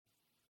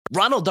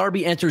Ronald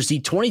Darby enters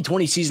the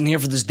 2020 season here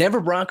for this Denver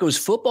Broncos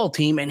football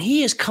team, and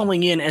he is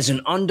coming in as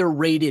an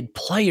underrated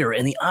player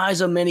in the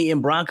eyes of many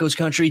in Broncos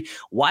country.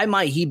 Why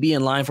might he be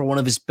in line for one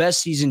of his best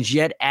seasons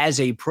yet as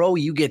a pro?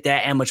 You get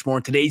that and much more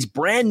in today's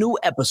brand new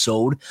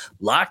episode,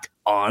 Locked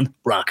On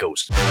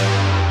Broncos.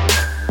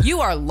 You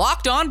are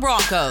Locked On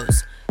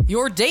Broncos,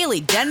 your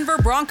daily Denver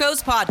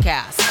Broncos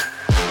podcast.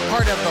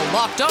 Part of the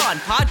Locked On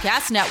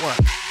Podcast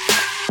Network.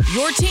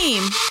 Your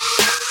team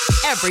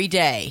every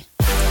day.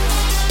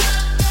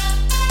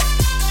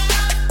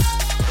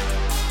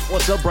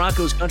 What's up,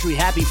 Broncos country?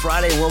 Happy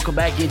Friday, and welcome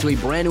back into a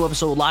brand new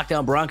episode of Locked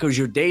On Broncos,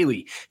 your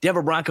daily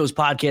Denver Broncos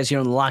podcast here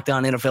on the Locked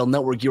On NFL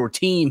Network, your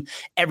team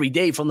every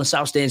day from the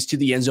South Stands to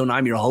the end zone.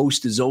 I'm your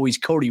host, as always,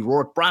 Cody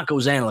Roark,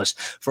 Broncos analyst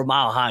for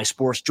Mile High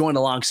Sports, joined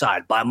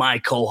alongside by my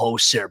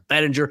co-host, Sarah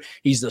Bettinger.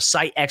 He's the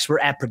site expert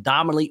at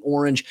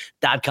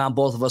predominantlyorange.com.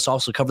 Both of us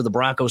also cover the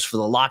Broncos for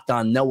the Locked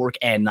On Network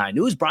and 9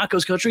 News.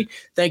 Broncos country,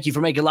 thank you for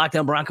making Locked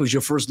On Broncos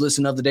your first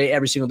listen of the day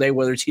every single day,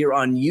 whether it's here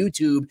on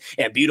YouTube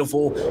at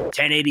beautiful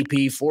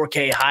 1080p, 4K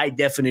high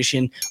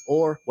definition,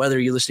 or whether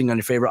you're listening on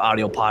your favorite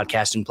audio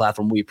podcasting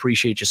platform. We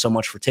appreciate you so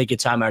much for taking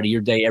time out of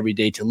your day every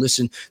day to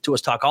listen to us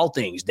talk all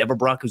things Denver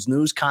Broncos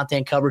news,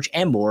 content coverage,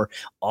 and more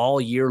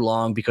all year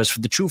long, because for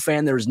the true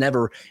fan, there is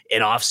never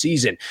an off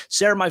season.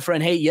 Sarah, my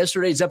friend, hey,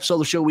 yesterday's episode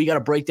of the show, we got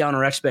to break down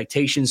our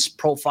expectations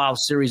profile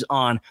series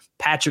on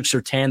Patrick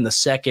Surtain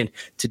II.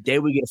 Today,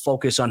 we get to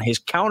focus on his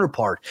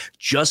counterpart,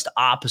 just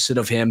opposite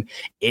of him,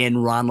 in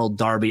Ronald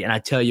Darby. And I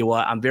tell you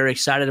what, I'm very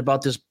excited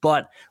about this,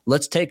 but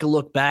let's take a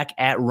look back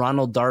at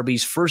Ronald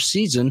Darby's first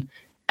season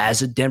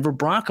as a Denver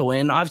Bronco.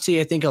 And obviously,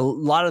 I think a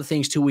lot of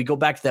things, too, we go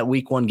back to that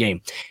week 1 game.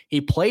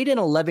 He played in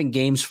 11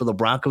 games for the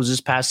Broncos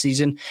this past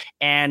season,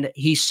 and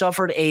he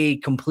suffered a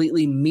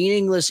completely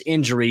meaningless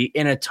injury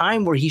in a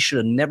time where he should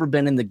have never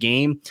been in the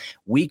game.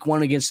 Week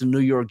 1 against the New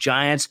York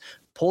Giants.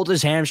 Pulled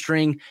his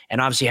hamstring and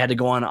obviously had to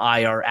go on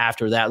IR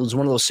after that. It was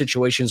one of those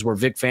situations where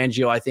Vic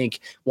Fangio, I think,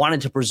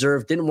 wanted to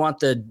preserve, didn't want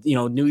the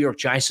New York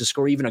Giants to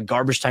score even a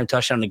garbage time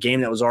touchdown in a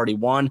game that was already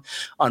won.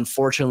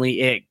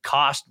 Unfortunately, it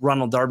cost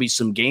Ronald Darby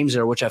some games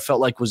there, which I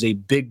felt like was a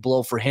big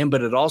blow for him,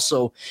 but it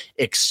also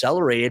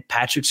accelerated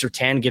Patrick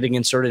Surtain getting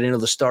inserted into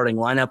the starting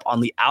lineup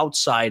on the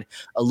outside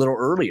a little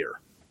earlier.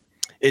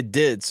 It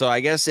did. So I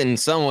guess in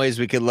some ways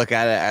we could look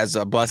at it as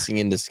a blessing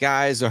in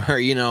disguise, or,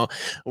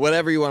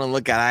 whatever you want to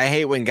look at. I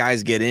hate when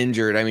guys get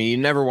injured. I mean, you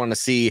never want to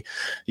see,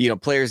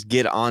 players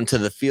get onto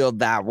the field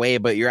that way,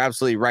 but you're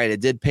absolutely right.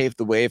 It did pave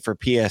the way for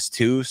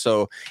PS2.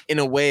 So in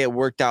a way it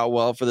worked out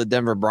well for the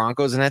Denver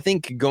Broncos. And I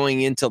think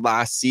going into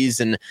last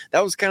season,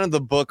 that was kind of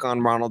the book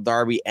on Ronald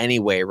Darby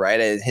anyway, right?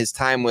 At his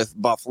time with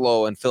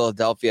Buffalo and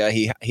Philadelphia,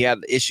 he had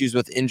issues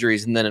with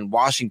injuries. And then in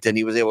Washington,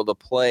 he was able to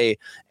play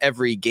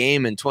every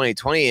game in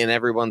 2020, and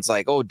everyone's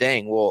like, oh,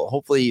 dang, well,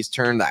 hopefully he's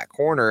turned that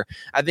corner.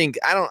 I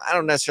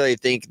don't necessarily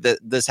think that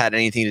this had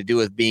anything to do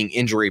with being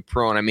injury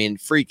prone. I mean,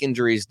 freak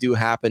injuries do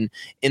happen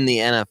in the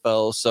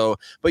NFL. So,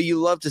 but you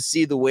love to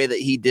see the way that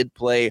he did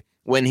play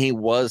when he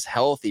was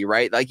healthy,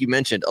 right? Like you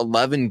mentioned,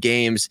 11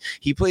 games.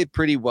 He played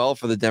pretty well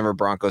for the Denver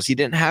Broncos. He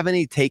didn't have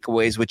any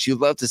takeaways, which you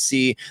love to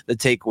see the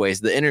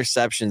takeaways, the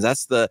interceptions.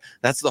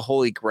 That's the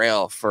holy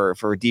grail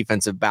for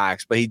defensive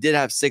backs. But he did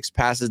have 6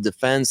 passes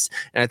defense.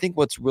 And I think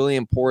what's really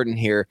important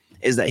here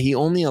is that he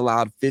only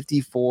allowed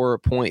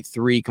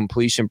 54.3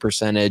 completion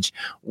percentage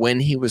when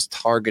he was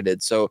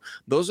targeted. So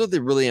those are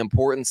the really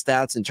important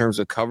stats in terms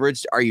of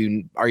coverage. Are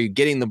you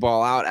getting the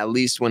ball out at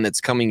least when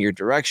it's coming your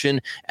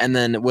direction? And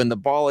then when the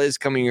ball is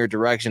coming your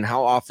direction,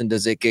 how often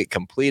does it get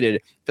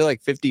completed? I feel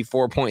like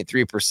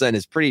 54.3%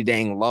 is pretty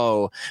dang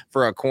low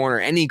for a corner,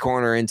 any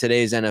corner in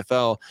today's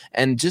NFL.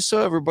 And just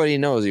so everybody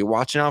knows, you're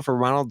watching out for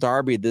Ronald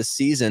Darby this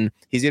season.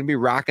 He's going to be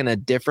rocking a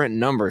different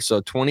number. So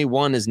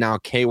 21 is now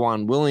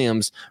K'Waun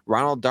Williams.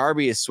 Ronald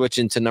Darby is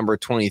switching to number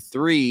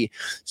 23.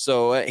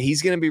 So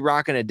he's going to be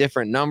rocking a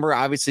different number.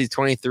 Obviously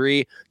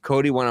 23,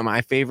 Cody, one of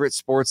my favorite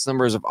sports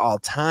numbers of all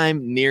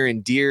time, near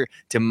and dear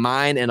to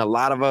mine and a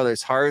lot of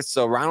others' hearts.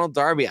 So Ronald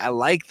Darby, I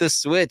like the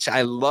switch.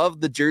 I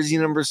love the jersey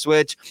number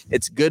switch.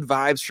 It's good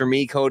vibes for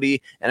me,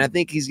 Cody, and I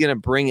think he's going to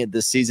bring it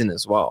this season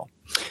as well.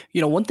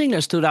 One thing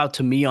that stood out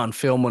to me on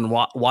film when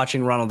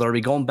watching Ronald Darby,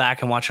 going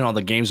back and watching all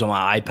the games on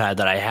my iPad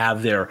that I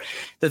have there,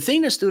 the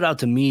thing that stood out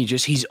to me,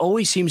 just he's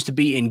always seems to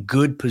be in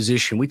good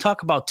position. We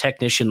talk about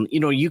technician.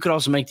 You could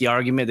also make the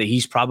argument that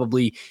he's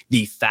probably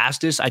the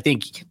fastest. I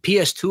think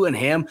PS2 and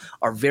him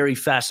are very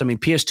fast. I mean,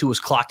 PS2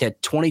 was clocked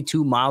at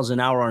 22 miles an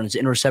hour on his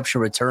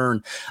interception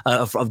return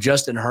of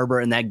Justin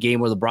Herbert in that game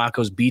where the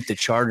Broncos beat the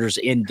Chargers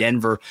in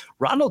Denver.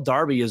 Ronald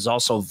Darby is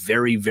also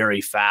very,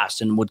 very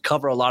fast and would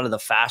cover a lot of the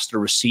faster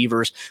receivers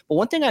receivers. But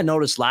one thing I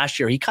noticed last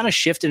year, he kind of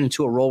shifted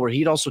into a role where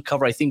he'd also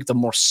cover, I think, the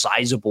more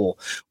sizable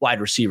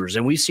wide receivers.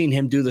 And we've seen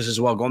him do this as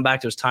well. Going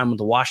back to his time with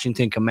the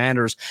Washington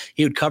Commanders,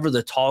 he would cover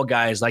the tall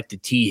guys like the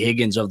T.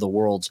 Higgins of the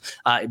world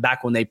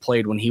back when they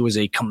played, when he was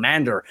a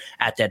Commander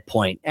at that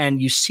point.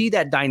 And you see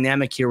that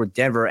dynamic here with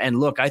Denver. And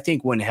look, I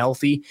think when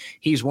healthy,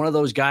 he's one of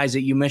those guys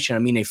that you mentioned. I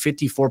mean, a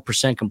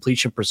 54%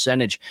 completion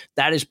percentage,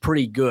 that is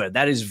pretty good.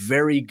 That is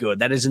very good.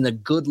 That is in the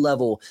good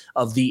level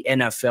of the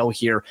NFL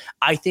here.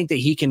 I think that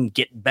he can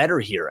get better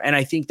here. And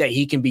I think that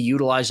he can be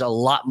utilized a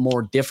lot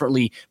more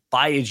differently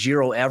by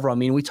Ejiro Evero. I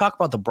mean, we talk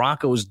about the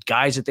Broncos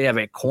guys that they have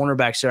at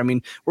cornerbacks there. I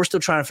mean, we're still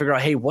trying to figure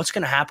out, hey, what's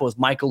going to happen with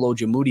Michael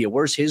Ojemudia?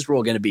 Where's his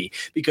role going to be?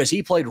 Because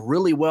he played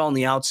really well on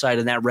the outside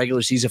in that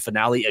regular season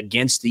finale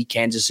against the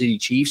Kansas City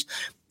Chiefs.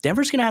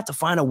 Denver's going to have to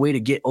find a way to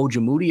get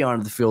Ojemudia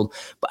onto the field.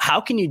 But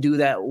how can you do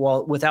that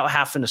without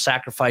having to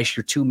sacrifice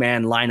your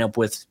two-man lineup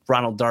with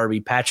Ronald Darby,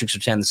 Patrick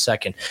Surtain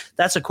II?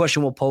 That's a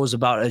question we'll pose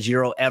about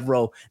Ejiro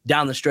Evero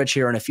down the stretch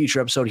here in a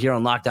future episode here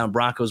on Locked On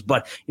Broncos.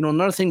 But,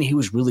 another thing that he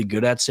was really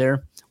good at, Sarah,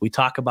 we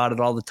talk about it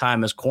all the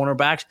time as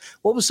cornerbacks.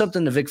 What was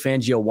something that Vic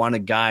Fangio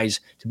wanted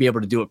guys to be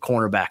able to do at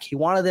cornerback? He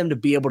wanted them to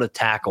be able to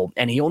tackle,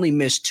 and he only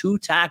missed 2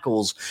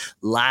 tackles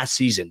last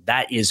season.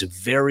 That is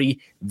very,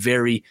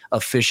 very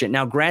efficient.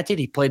 Now, granted,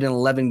 he played in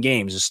 11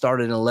 games. It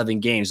started in 11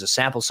 games. The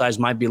sample size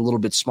might be a little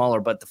bit smaller,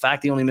 but the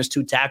fact that he only missed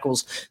 2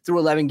 tackles through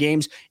 11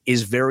 games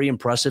is very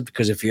impressive,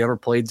 because if you ever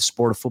played the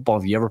sport of football,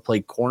 if you ever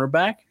played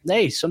cornerback,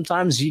 hey,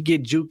 sometimes you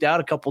get juked out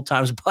a couple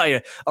times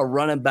by a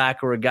running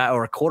back or a guy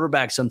or a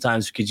quarterback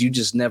sometimes, because you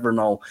just never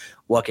know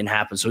what can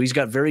happen. So he's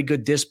got very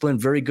good discipline,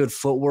 very good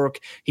footwork.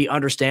 He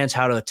understands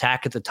how to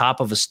attack at the top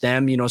of a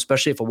stem,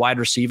 especially if a wide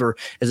receiver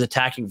is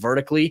attacking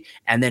vertically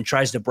and then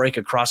tries to break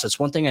across. That's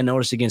one thing I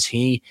noticed against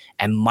he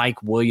and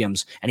Mike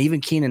Williams and even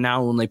Keenan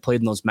Allen when they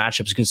played in those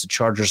matchups against the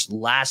Chargers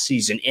last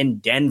season in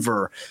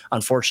Denver.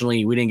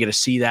 Unfortunately, we didn't get to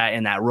see that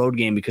in that road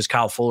game because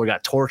Kyle Fuller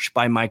got torched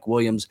by Mike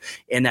Williams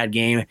in that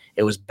game.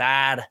 It was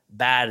bad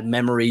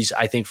memories,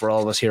 I think, for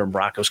all of us here in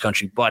Broncos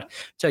country. But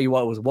tell you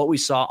what, with what we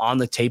saw on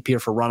the tape here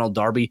for Ronald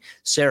Darby,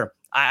 Sarah,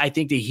 I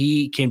think that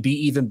he can be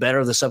even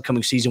better this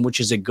upcoming season,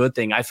 which is a good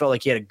thing. I felt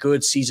like he had a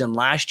good season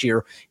last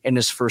year in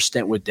his first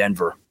stint with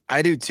Denver.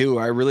 I do too.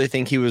 I really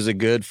think he was a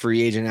good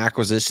free agent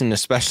acquisition,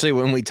 especially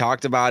when we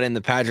talked about in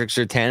the Patrick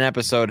Surtain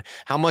episode,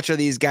 how much are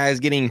these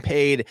guys getting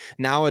paid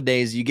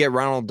nowadays? You get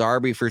Ronald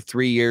Darby for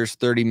 3 years,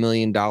 $30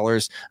 million.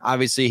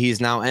 Obviously, he's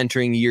now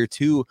entering year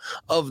 2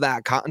 of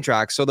that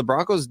contract. So the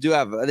Broncos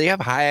they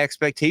have high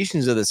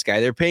expectations of this guy.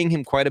 They're paying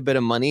him quite a bit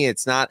of money.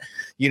 It's not,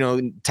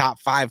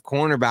 top 5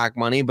 cornerback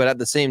money, but at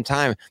the same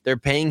time, they're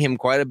paying him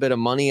quite a bit of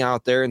money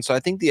out there. And so I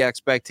think the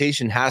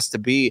expectation has to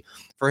be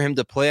for him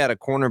to play at a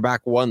cornerback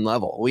 1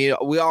 level.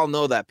 We all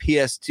know that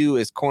PS2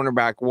 is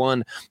cornerback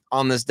 1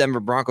 on this Denver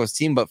Broncos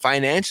team, but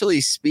financially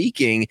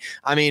speaking,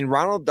 I mean,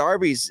 Ronald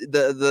Darby's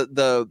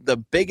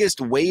the biggest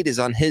weight is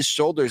on his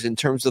shoulders in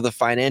terms of the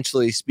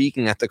financially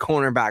speaking at the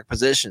cornerback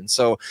position.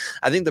 So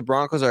I think the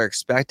Broncos are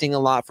expecting a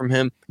lot from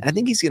him, and I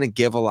think he's going to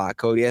give a lot,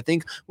 Cody. I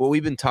think what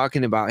we've been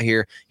talking about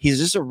here, he's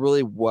just a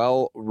really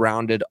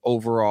well-rounded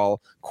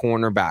overall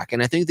cornerback,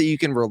 and I think that you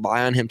can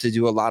rely on him to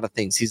do a lot of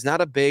things. He's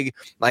not a big,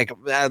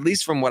 at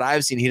least from what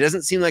I've seen, he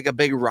doesn't seem like a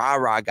big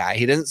rah-rah guy.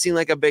 He doesn't seem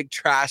like a big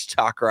trash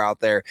talker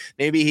out there.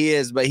 Maybe he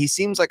is, but he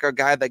seems like a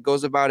guy that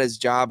goes about his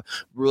job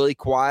really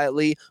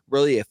quietly,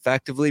 really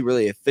effectively,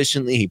 really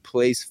efficiently. He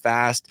plays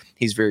fast.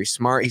 He's very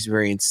smart. He's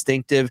very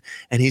instinctive,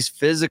 and he's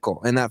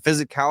physical. And that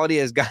physicality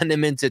has gotten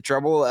him into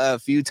trouble a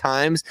few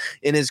times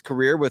in his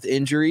career with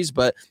injuries,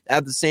 but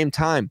at the same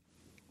time,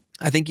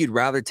 I think you'd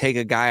rather take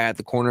a guy at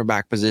the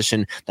cornerback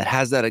position that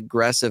has that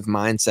aggressive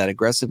mindset,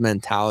 aggressive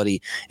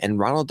mentality, and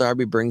Ronald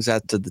Darby brings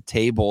that to the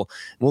table.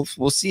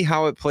 We'll see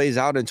how it plays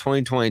out in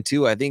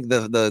 2022. I think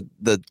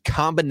the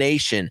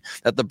combination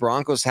that the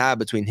Broncos have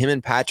between him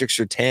and Patrick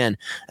Surtain,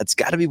 that's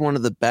got to be one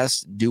of the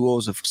best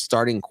duos of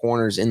starting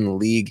corners in the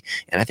league,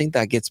 and I think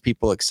that gets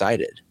people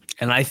excited.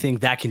 And I think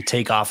that can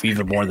take off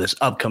even more this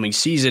upcoming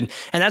season.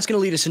 And that's going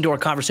to lead us into our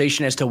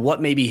conversation as to what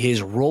maybe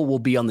his role will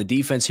be on the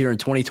defense here in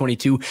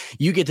 2022.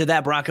 You get to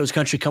that Broncos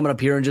country coming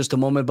up here in just a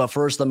moment. But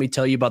first, let me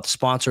tell you about the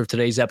sponsor of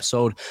today's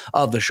episode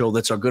of the show.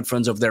 That's our good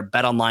friends over there,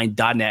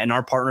 betonline.net. And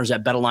our partners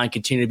at BetOnline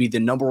continue to be the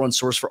number one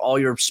source for all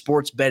your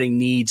sports betting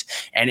needs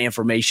and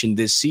information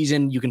this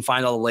season. You can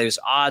find all the latest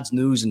odds,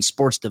 news, and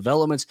sports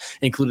developments,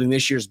 including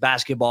this year's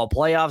basketball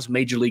playoffs,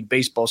 Major League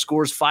Baseball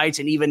scores, fights,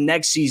 and even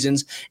next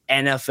season's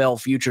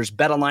NFL futures.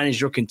 BetOnline is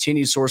your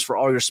continued source for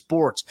all your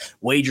sports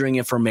wagering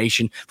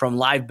information, from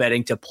live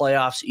betting to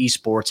playoffs,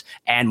 esports,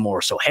 and more.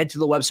 So head to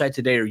the website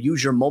today or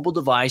use your mobile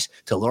device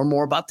to learn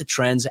more about the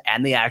trends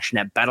and the action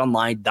at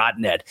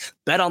betonline.net.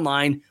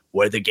 BetOnline,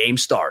 where the game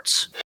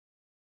starts.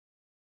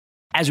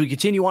 As we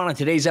continue on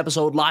today's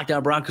episode, Locked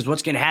On Broncos,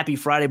 once again, happy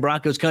Friday,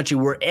 Broncos country,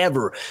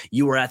 wherever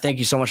you are at. Thank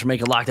you so much for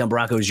making Locked On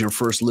Broncos your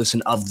first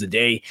listen of the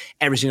day,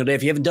 every single day.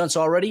 If you haven't done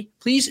so already,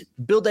 please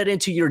build that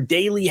into your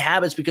daily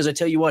habits, because I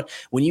tell you what,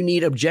 when you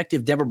need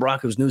objective Denver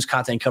Broncos news,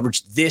 content,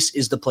 coverage, this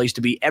is the place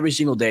to be every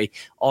single day,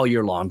 all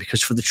year long,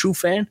 because for the true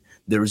fan,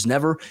 there is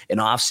never an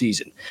off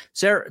season.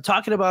 Sarah,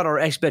 talking about our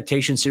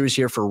expectation series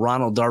here for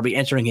Ronald Darby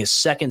entering his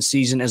second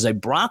season as a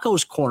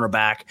Broncos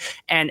cornerback,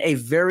 and a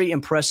very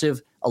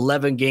impressive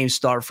 11-game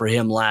start for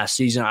him last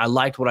season. I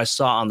liked what I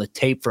saw on the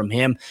tape from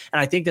him,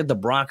 and I think that the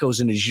Broncos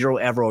and Ejiro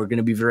Evero are going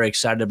to be very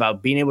excited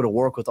about being able to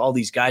work with all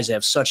these guys that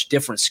have such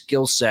different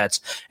skill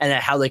sets, and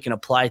how they can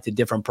apply it to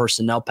different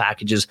personnel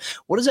packages.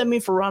 What does that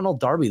mean for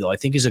Ronald Darby, though? I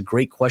think is a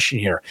great question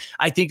here.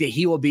 I think that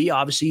he will be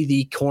obviously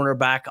the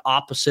cornerback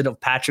opposite of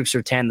Patrick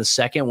Surtain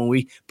II when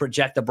we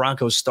project the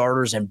Broncos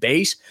starters and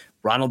base.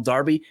 Ronald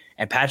Darby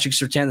and Patrick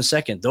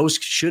Surtain II. Those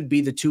should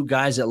be the two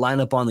guys that line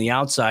up on the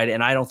outside,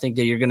 and I don't think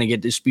that you're going to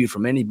get dispute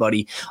from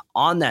anybody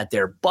on that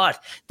there.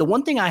 But the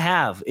one thing I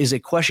have is a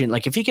question.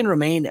 Like, if he can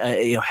remain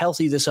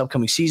healthy this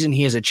upcoming season,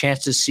 he has a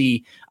chance to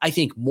see, I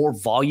think, more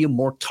volume,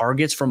 more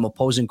targets from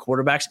opposing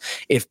quarterbacks.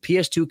 If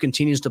PS2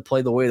 continues to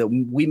play the way that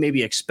we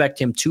maybe expect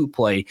him to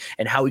play,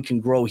 and how he can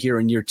grow here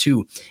in year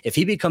two, if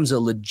he becomes a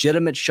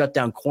legitimate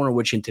shutdown corner,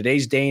 which in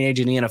today's day and age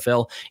in the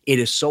NFL, it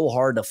is so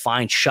hard to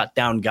find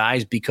shutdown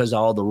guys because of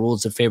all the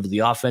rules that favor the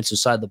offensive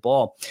side of the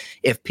ball.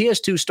 If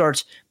PS2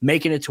 starts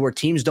making it to where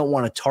teams don't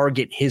want to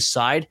target his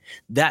side,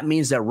 that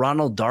means that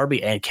Ronald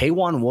Darby and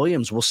K'Waun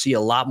Williams will see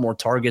a lot more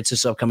targets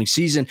this upcoming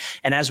season.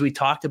 And as we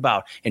talked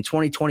about in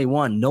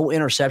 2021, no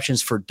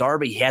interceptions for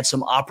Darby. He had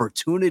some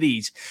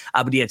opportunities,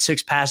 but he had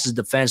 6 passes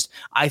defensed.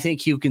 I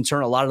think he can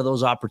turn a lot of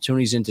those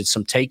opportunities into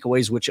some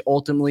takeaways, which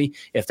ultimately,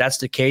 if that's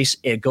the case,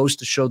 it goes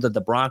to show that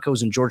the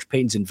Broncos and George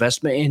Paton's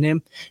investment in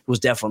him was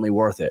definitely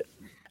worth it.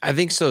 I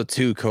think so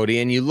too, Cody.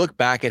 And you look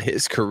back at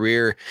his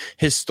career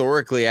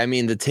historically, I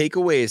mean, the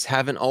takeaways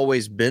haven't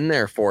always been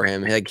there for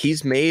him. Like,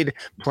 he's made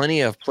plenty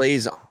of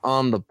plays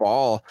on the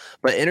ball,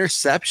 but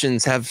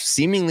interceptions have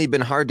seemingly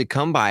been hard to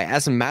come by.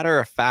 As a matter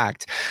of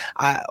fact,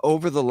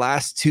 over the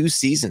last 2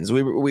 seasons,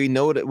 we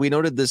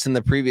noted this in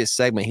the previous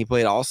segment. He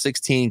played all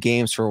 16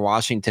 games for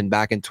Washington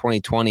back in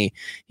 2020.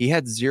 He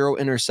had 0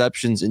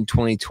 interceptions in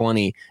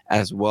 2020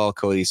 as well,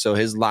 Cody. So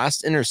his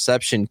last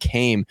interception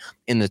came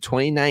in the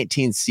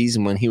 2019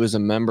 season when he was a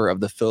member of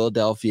the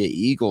Philadelphia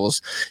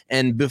Eagles.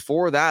 And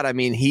before that, I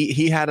mean,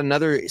 he had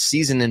another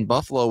season in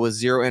Buffalo with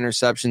 0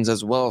 interceptions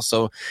as well.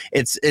 So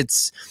it's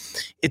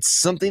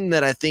something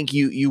that I think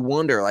you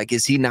wonder, like,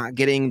 is he not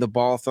getting the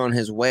ball thrown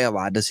his way a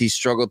lot? Does he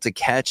struggle to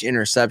catch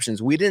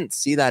interceptions? We didn't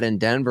see that in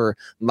Denver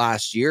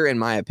last year, in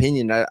my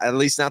opinion, at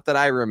least not that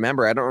I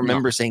remember. I don't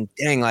remember saying,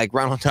 dang, like,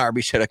 Ronald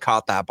Darby should have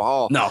caught that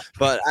ball. No.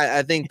 But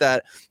I think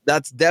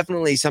that's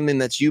definitely something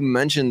that you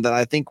mentioned that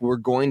I think we're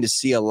going to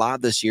see a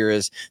lot this year,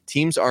 is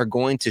teams are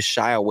going to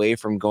shy away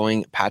from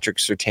going Patrick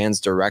Surtain's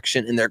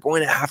direction, and they're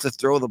going to have to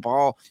throw the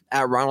ball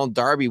at Ronald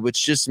Darby,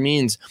 which just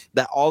means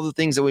that all the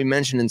things that we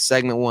mentioned in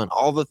segment 1,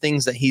 all the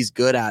things that he's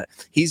good at,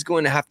 he's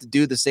going to have to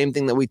do the same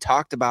thing that we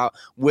talked about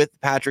with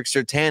Patrick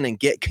Surtain and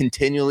get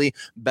continually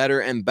better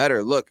and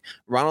better. Look,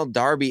 Ronald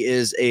Darby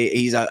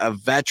he's a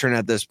veteran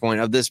at this point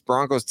of this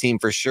Broncos team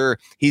for sure.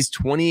 He's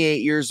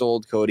 28 years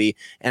old, Cody,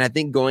 and I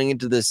think going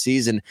into this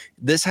season,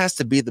 this has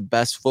to be the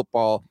best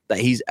football that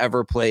he's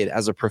ever played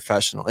as a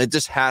professional. It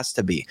just has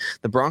to be.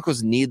 The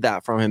Broncos need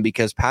that from him,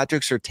 because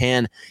Patrick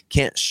Surtain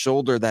can't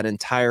shoulder that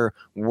entire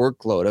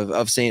workload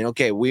of saying,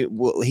 okay,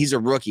 he's a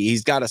rookie.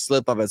 He's got to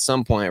slip up at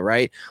some point,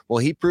 right? Well,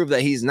 he proved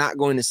that he's not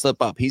going to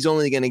slip up. He's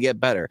only going to get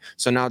better.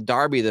 So now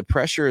Darby, the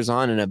pressure is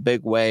on in a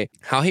big way.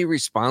 How he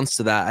responds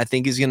to that, I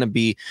think, is going to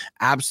be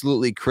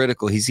absolutely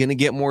critical. He's going to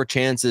get more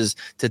chances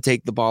to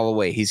take the ball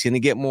away. He's going to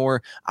get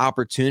more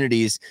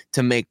opportunities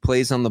to make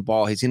plays on the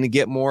ball. He's going to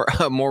get more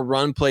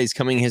run plays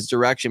coming his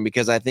direction,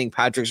 because I think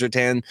Patrick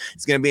Surtain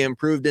is going to be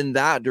improved in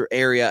that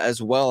area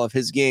as well of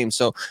his game.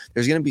 So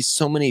there's going to be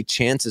so many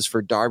chances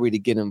for Darby to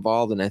get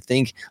involved. And I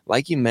think,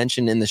 like you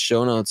mentioned in the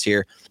show notes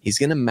here, he's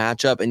going to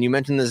match up, and you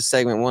mentioned this in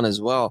segment 1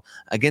 as well,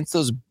 against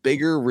those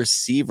bigger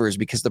receivers,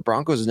 because the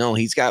Broncos know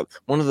he's got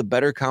one of the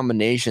better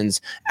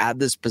combinations at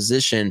this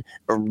position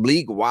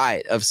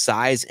league-wide of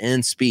size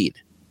and speed.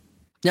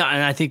 Yeah,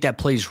 and I think that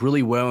plays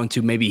really well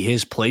into maybe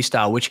his play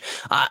style, which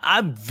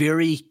I'm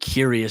very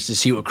curious to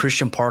see what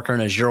Christian Parker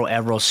and Ejiro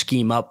Evero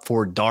scheme up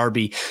for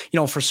Darby. You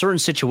know, for certain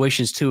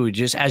situations too,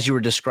 just as you were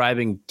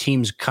describing,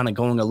 teams kind of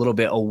going a little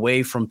bit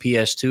away from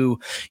PS2,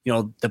 you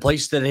know, the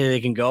places that they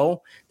can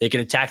go, they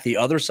can attack the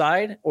other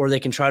side, or they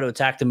can try to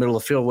attack the middle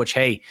of the field, which,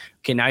 hey,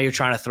 okay, now you're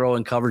trying to throw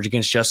in coverage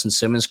against Justin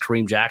Simmons,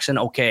 Kareem Jackson.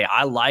 Okay,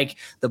 I like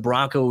the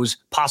Broncos'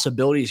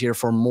 possibilities here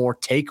for more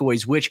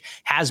takeaways, which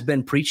has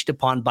been preached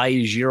upon by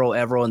Ejiro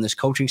Evero Devereaux and this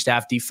coaching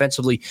staff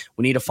defensively,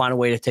 we need to find a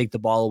way to take the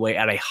ball away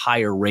at a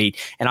higher rate.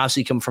 And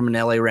obviously come from an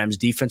LA Rams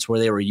defense where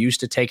they were used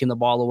to taking the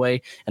ball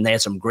away, and they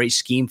had some great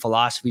scheme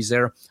philosophies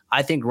there.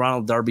 I think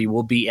Ronald Darby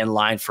will be in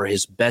line for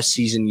his best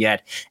season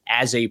yet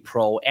as a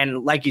pro.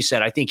 And like you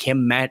said, I think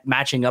him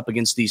matching up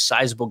against these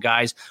sizable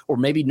guys, or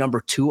maybe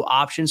number 2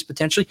 options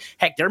potentially.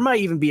 Heck, there might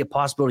even be a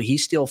possibility he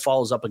still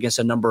follows up against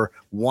a number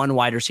 1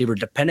 wide receiver,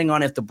 depending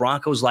on if the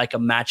Broncos like a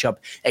matchup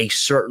a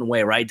certain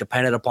way, right?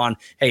 Dependent upon,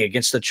 hey,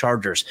 against the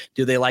Chargers,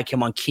 do they like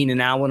him on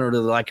Keenan Allen or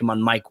do they like him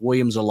on Mike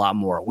Williams a lot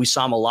more? We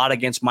saw him a lot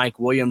against Mike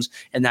Williams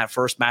in that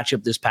first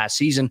matchup this past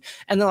season.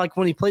 And then like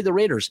when he played the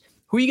Raiders,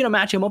 who are you going to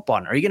match him up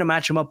on? Are you going to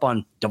match him up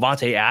on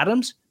Devontae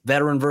Adams,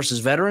 veteran versus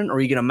veteran, or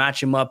are you going to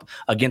match him up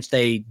against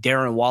a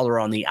Darren Waller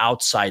on the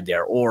outside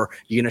there? Or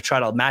you're going to try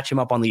to match him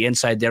up on the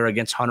inside there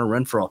against Hunter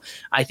Renfrow?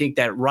 I think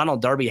that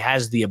Ronald Darby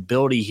has the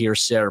ability here,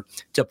 sir,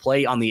 to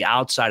play on the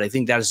outside. I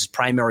think that is his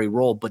primary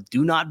role, but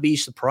do not be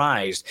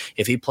surprised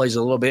if he plays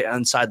a little bit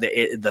inside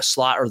the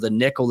slot or the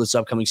nickel this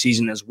upcoming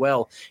season as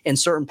well in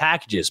certain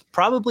packages.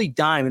 Probably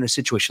dime in a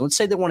situation. Let's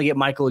say they want to get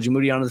Michael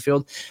Ojemudia onto the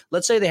field.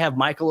 Let's say they have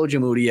Michael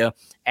Ojemudia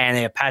and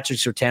they have Patrick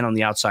Surtain on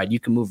the outside. You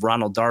can move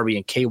Ronald Darby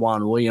and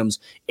K'Waun Williams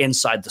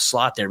inside the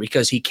slot there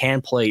because he can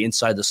play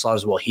inside the slot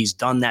as well. He's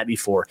done that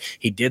before.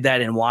 He did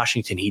that in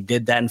Washington. He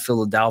did that in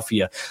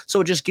Philadelphia. So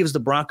it just gives the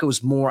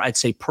Broncos more, I'd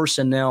say,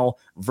 personnel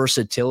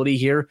versatility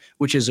here,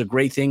 which is a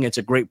great thing. It's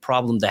a great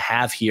problem to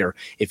have here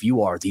if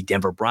you are the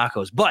Denver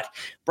Broncos. But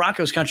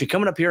Broncos country,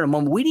 coming up here in a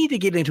moment, we need to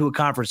get into a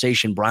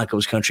conversation,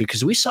 Broncos country,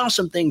 because we saw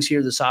some things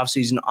here this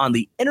offseason on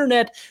the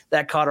internet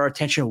that caught our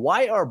attention.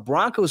 Why are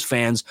Broncos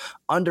fans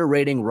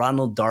underrating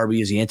Ronald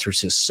Darby as he enters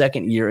his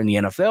second year in the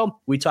NFL?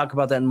 We talk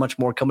about that and much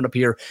more coming up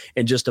here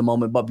in just a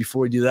moment. But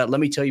before we do that, let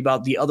me tell you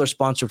about the other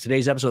sponsor of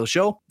today's episode of the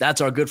show.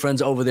 That's our good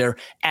friends over there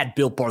at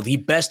Built Bar, the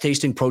best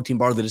tasting protein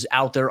bar that is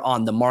out there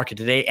on the market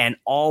today. And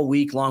all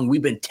week long,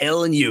 we've been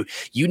telling you,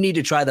 you need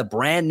to try the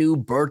brand new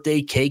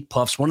birthday cake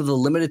puffs, one of the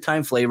limited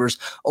time flavors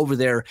over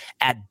there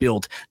at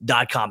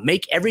built.com.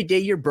 Make every day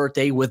your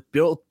birthday with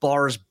Built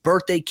Bar's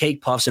birthday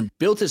cake puffs. And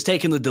Built has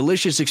taken the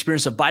delicious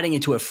experience of biting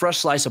into a fresh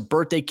slice of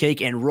birthday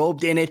cake and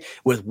robed in it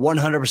with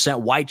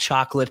 100% white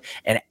chocolate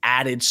and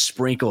added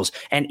sprinkles.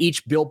 And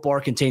each Built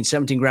Bar contains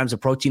 17 grams of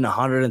protein,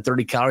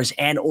 130 calories,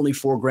 and only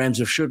 4 grams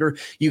of sugar.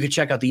 You can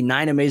check out the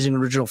 9 amazing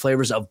original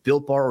flavors of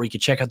Built Bar, or you can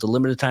check out the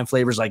limited time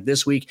flavors like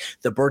this week.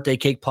 The birthday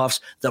cake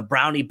puffs, the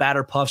brownie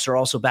batter puffs are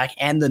also back,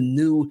 and the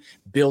new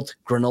Built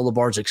granola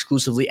bars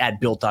exclusively at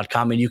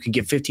built.com. And you can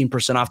get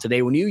 15% off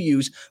today when you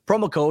use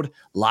promo code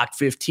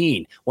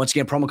LOCK15. Once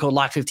again, promo code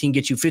LOCK15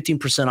 gets you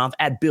 15% off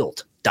at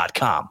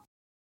built.com.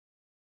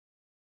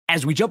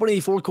 As we jump into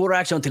the fourth quarter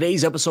action on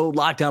today's episode,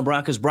 Lockdown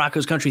Broncos,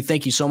 Broncos Country,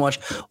 thank you so much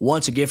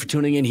once again for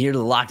tuning in here to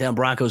the Lockdown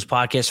Broncos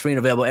podcast, free and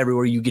available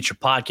everywhere you get your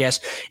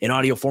podcast in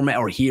audio format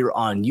or here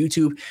on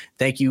YouTube.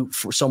 Thank you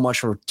so much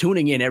for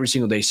tuning in every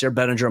single day. Sarah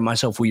Bettinger and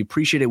myself, we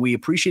appreciate it. We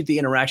appreciate the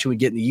interaction we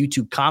get in the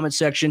YouTube comment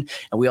section,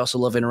 and we also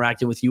love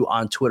interacting with you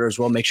on Twitter as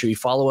well. Make sure you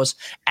follow us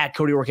at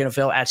Cody Rourke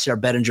NFL, at Sarah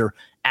Bettinger,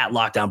 at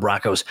Lockdown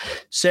Broncos.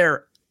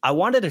 Sarah, I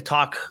wanted to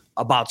talk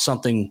about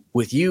something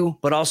with you,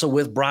 but also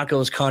with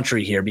Broncos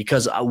Country here,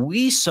 because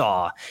we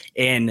saw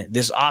in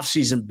this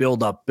offseason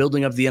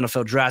building up the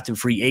NFL draft and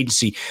free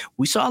agency,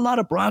 we saw a lot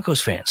of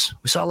Broncos fans.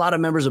 We saw a lot of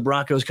members of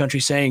Broncos Country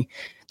saying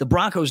the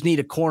Broncos need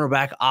a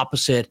cornerback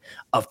opposite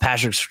of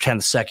Patrick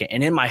Surtain II.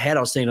 And in my head,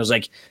 I was thinking, I was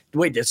like,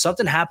 wait, did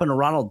something happen to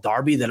Ronald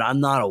Darby that I'm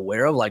not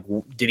aware of? Like,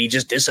 did he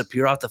just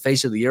disappear off the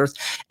face of the earth?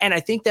 And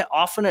I think that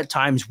often at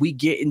times we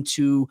get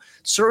into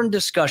certain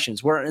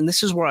discussions where, and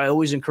this is where I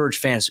always encourage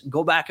fans,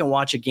 go back and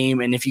watch a game.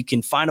 And if you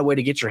can find a way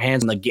to get your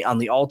hands on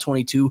the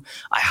all-22,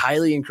 I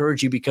highly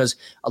encourage you, because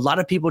a lot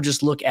of people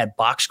just look at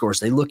box scores.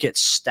 They look at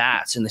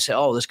stats and they say,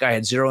 oh, this guy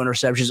had 0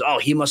 interceptions. Oh,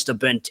 he must have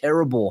been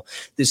terrible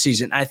this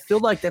season. I feel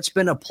like that's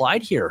been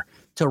applied here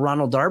to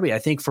Ronald Darby, I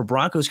think, for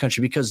Broncos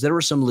Country, because there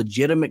were some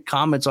legitimate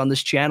comments on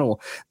this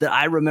channel that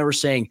I remember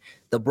saying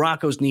the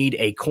Broncos need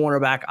a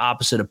cornerback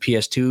opposite of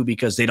PS2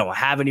 because they don't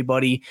have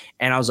anybody.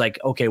 And I was like,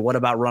 okay, what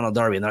about Ronald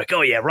Darby? And they're like,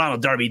 oh yeah,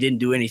 Ronald Darby didn't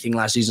do anything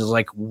last season. I was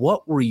like,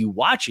 what were you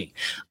watching?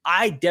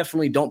 I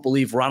definitely don't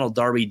believe Ronald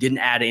Darby didn't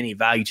add any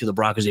value to the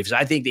Broncos defense.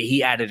 I think that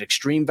he added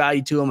extreme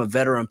value to him, a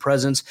veteran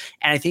presence.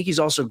 And I think he's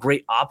also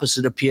great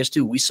opposite of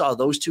PS2. We saw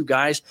those two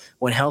guys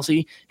when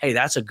healthy. Hey,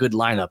 that's a good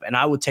lineup. And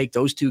I would take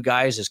those two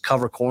guys as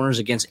cover corners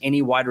against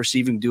any wide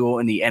receiving duo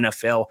in the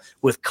NFL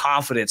with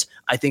confidence.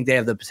 I think they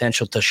have the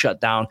potential to shut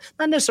down,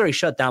 not necessarily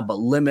shut down, but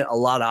limit a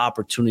lot of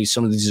opportunities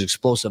some of these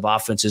explosive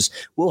offenses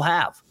will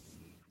have.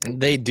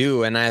 They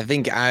do, and I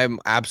think I'm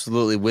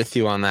absolutely with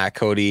you on that,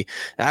 Cody.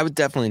 I would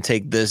definitely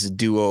take this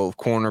duo of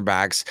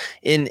cornerbacks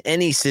in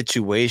any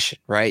situation,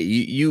 right?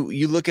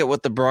 You look at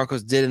what the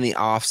Broncos did in the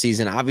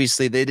offseason.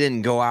 Obviously, they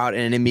didn't go out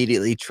and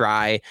immediately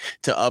try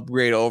to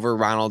upgrade over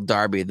Ronald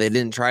Darby. They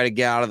didn't try to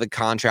get out of the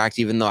contract,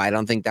 even though I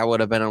don't think that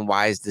would have been a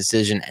wise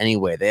decision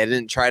anyway. They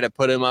didn't try to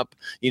put him up,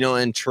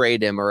 and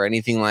trade him or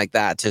anything like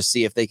that to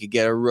see if they could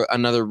get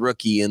another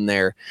rookie in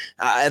there.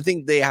 I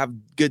think they have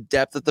good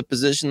depth at the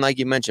position, like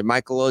you mentioned.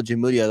 Michael Buffalo,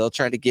 Jamudia, they'll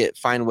try to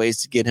find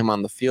ways to get him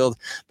on the field.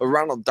 But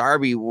Ronald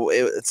Darby,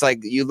 it's like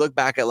you look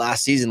back at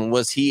last season,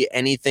 was he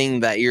anything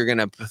that you're going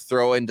to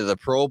throw into the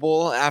Pro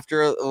Bowl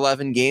after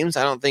 11 games?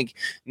 I don't think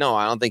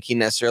he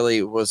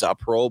necessarily was a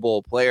Pro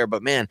Bowl player,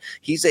 but man,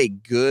 he's a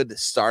good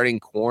starting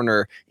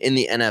corner in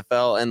the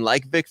NFL. And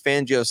like Vic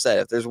Fangio said,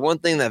 if there's one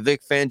thing that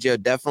Vic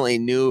Fangio definitely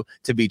knew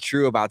to be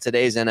true about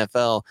today's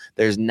NFL,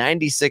 there's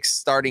 96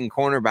 starting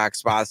cornerback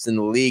spots in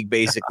the league,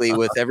 basically,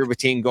 with every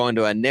team going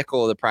to a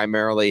nickel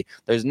primarily.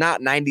 There's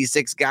not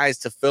 96 guys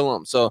to fill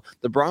them. So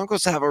the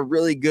Broncos have a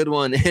really good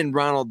one in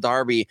Ronald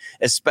Darby,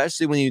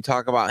 especially when you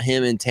talk about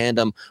him in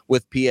tandem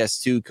with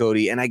PS2,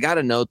 Cody. And I got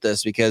to note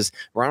this because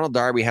Ronald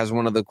Darby has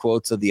one of the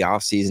quotes of the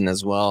offseason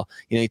as well.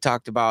 He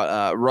talked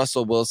about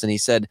Russell Wilson. He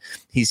said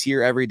he's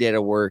here every day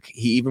to work.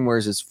 He even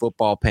wears his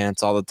football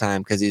pants all the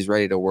time because he's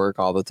ready to work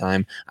all the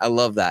time. I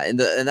love that. And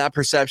that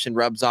perception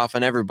rubs off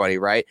on everybody,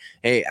 right?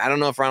 Hey, I don't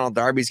know if Ronald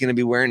Darby's going to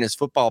be wearing his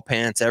football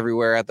pants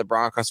everywhere at the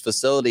Broncos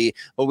facility,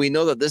 but we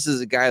know that this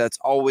is a guy that's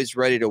always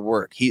ready to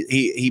work.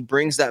 He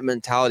brings that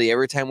mentality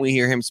every time we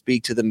hear him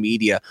speak to the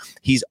media.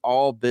 He's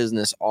all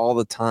business all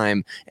the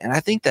time. And I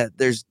think that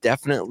there's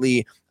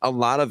definitely a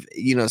lot of,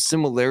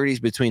 similarities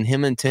between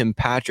him and Tim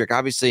Patrick.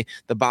 Obviously,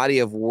 the body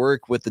of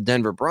work with the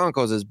Denver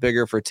Broncos is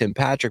bigger for Tim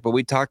Patrick, but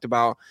we talked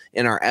about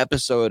in our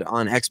episode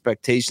on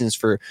expectations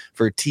for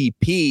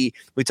TP,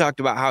 we talked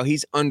about how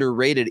he's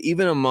underrated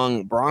even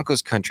among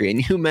Broncos country.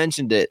 And you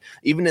mentioned it,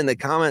 even in the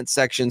comments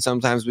section,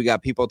 sometimes we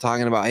got people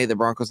talking about, hey, the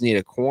Broncos need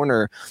a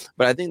corner.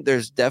 But I think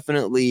there's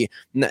definitely,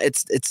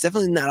 it's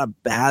definitely not a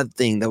bad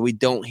thing that we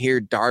don't hear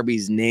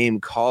Darby's name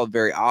called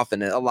very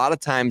often. And a lot of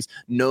times,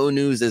 no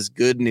news is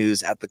good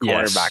news at the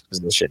quarterback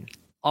position.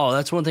 Oh,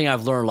 that's one thing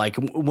I've learned. Like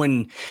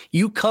when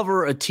you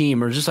cover a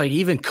team or just like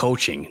even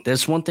coaching,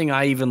 that's one thing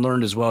I even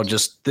learned as well,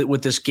 just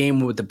with this game,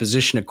 with the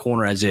position of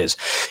corner as is.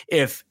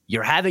 If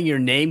you're having your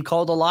name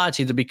called a lot, it's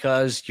either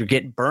because you're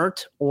getting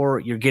burnt or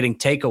you're getting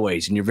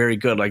takeaways and you're very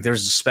good. Like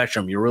there's a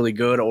spectrum. You're really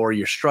good or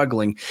you're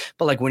struggling.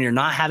 But like when you're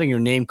not having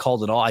your name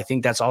called at all, I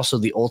think that's also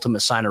the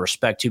ultimate sign of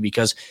respect too,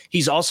 because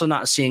he's also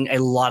not seeing a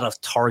lot of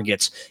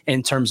targets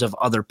in terms of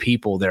other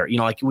people there.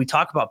 Like we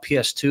talk about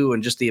PS2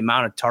 and just the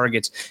amount of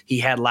targets he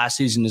had last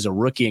season as a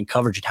rookie in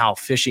coverage and how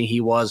efficient he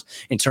was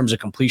in terms of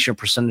completion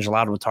percentage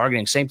allowed with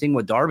targeting. Same thing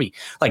with Darby.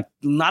 Like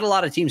not a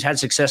lot of teams had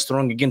success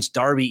throwing against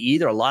Darby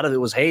either. A lot of it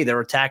was, hey, they're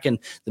attacking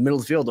the middle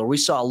of the field, or we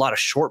saw a lot of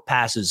short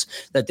passes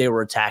that they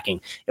were attacking.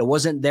 It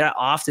wasn't that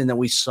often that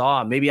we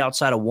saw, maybe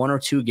outside of one or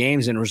two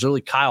games, and it was really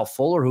Kyle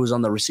Fuller who was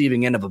on the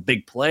receiving end of a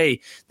big play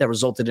that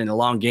resulted in a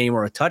long game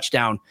or a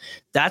touchdown.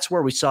 That's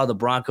where we saw the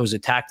Broncos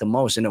attack the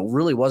most, and it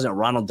really wasn't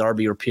Ronald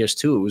Darby or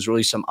PS2. It was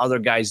really some other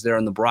guys there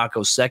in the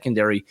Broncos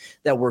secondary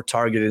that were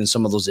targeted in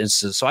some of those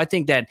instances. So I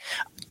think that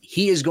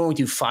he is going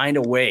to find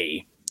a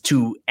way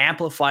to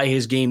amplify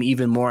his game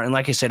even more. And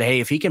like I said,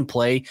 hey, if he can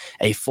play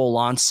a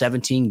full-on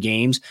 17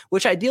 games,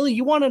 which ideally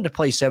you want him to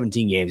play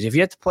 17 games. If you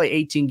have to play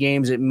 18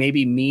 games, it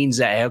maybe means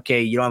that, okay,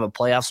 you don't have a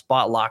playoff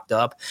spot locked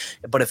up.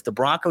 But if the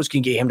Broncos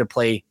can get him to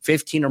play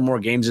 15 or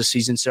more games this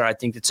season, sir, I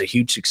think it's a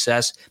huge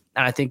success.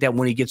 And I think that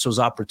when he gets those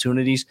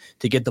opportunities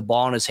to get the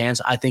ball in his hands,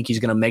 I think he's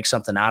going to make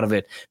something out of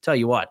it. Tell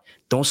you what,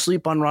 don't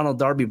sleep on Ronald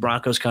Darby,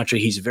 Broncos country.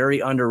 He's very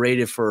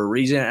underrated for a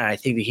reason, and I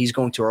think that he's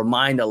going to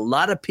remind a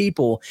lot of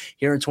people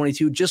here in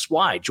 22 just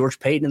why George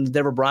Paton and the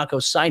Denver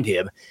Broncos signed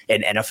him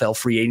in NFL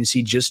free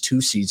agency just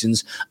 2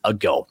 seasons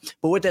ago.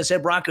 But with that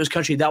said, Broncos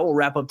country, that will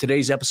wrap up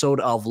today's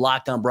episode of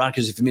Locked On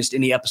Broncos. If you missed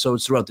any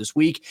episodes throughout this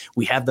week,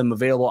 we have them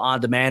available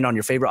on demand on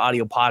your favorite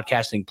audio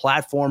podcasting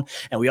platform,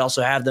 and we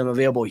also have them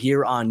available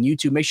here on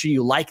YouTube. Make sure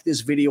you like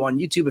this video on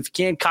YouTube. If you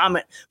can,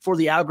 comment for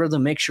the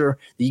algorithm. Make sure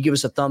that you give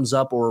us a thumbs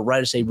up or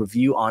write us a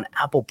review on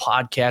Apple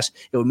Podcasts.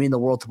 It would mean the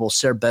world to both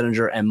Sarah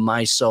Bettinger and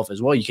myself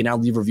as well. You can now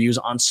leave reviews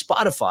on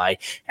Spotify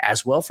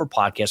as well for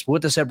podcasts. But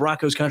with that said,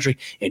 Broncos country,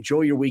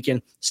 enjoy your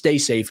weekend. Stay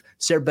safe.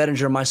 Sarah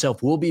Bettinger and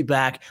myself will be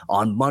back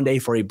on Monday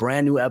for a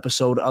brand new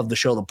episode of the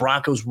show. The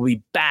Broncos will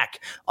be back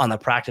on the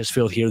practice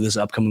field here this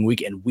upcoming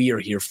week, and we are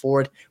here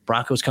for it.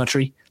 Broncos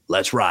country,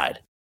 let's ride.